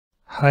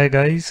Hi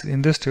guys,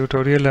 in this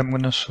tutorial I'm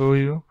going to show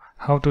you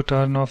how to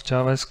turn off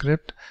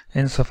JavaScript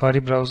in Safari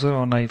browser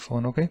on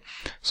iPhone. Okay,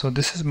 so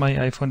this is my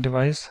iPhone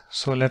device,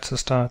 so let's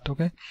start.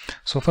 Okay,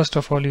 so first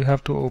of all you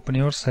have to open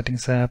your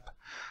settings app.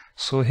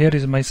 So here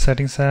is my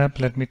settings app.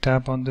 Let me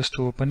tap on this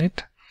to open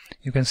it.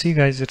 You can see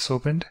guys, it's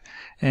opened,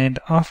 and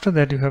after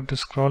that you have to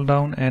scroll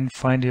down and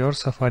find your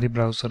Safari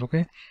browser.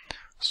 Okay,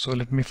 so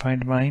let me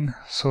find mine.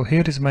 So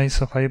here is my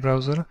Safari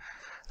browser.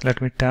 Let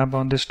me tap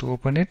on this to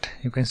open it.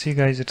 You can see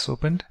guys, it's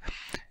opened,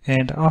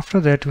 and after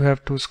that you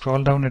have to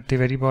scroll down at the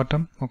very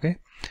bottom. Okay,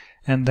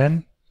 and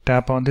then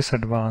tap on this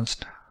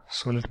advanced.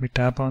 So let me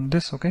tap on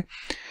this. Okay,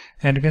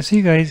 and you can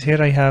see guys,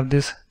 here I have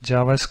this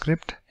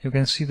JavaScript. You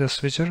can see the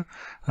switcher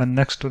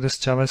next to this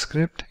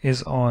JavaScript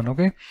is on.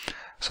 Okay,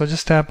 so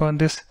just tap on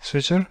this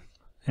switcher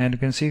and you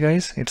can see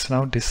guys, it's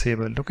now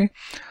disabled. Okay,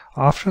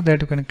 after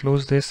that you can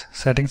close this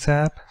settings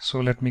app. So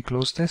let me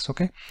close this.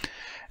 Okay,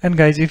 and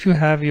guys, if you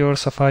have your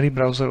Safari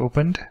browser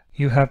opened,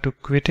 you have to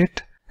quit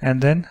it and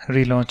then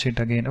relaunch it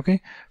again,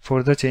 okay,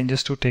 for the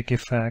changes to take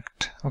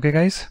effect. Okay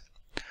guys,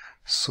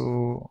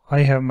 so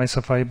I have my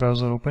Safari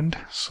browser opened,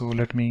 so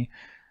let me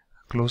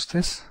close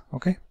this.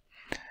 Okay,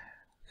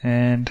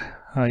 and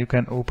you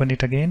can open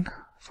it again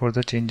for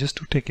the changes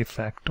to take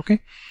effect. Okay,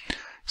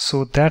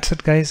 so that's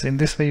it guys. In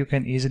this way you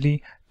can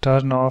easily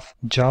turn off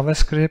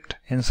JavaScript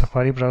in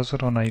Safari browser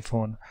on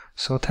iPhone.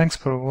 So thanks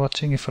for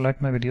watching. If you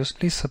like my videos,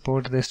 please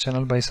support this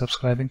channel by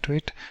subscribing to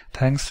it.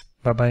 Thanks.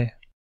 Bye bye.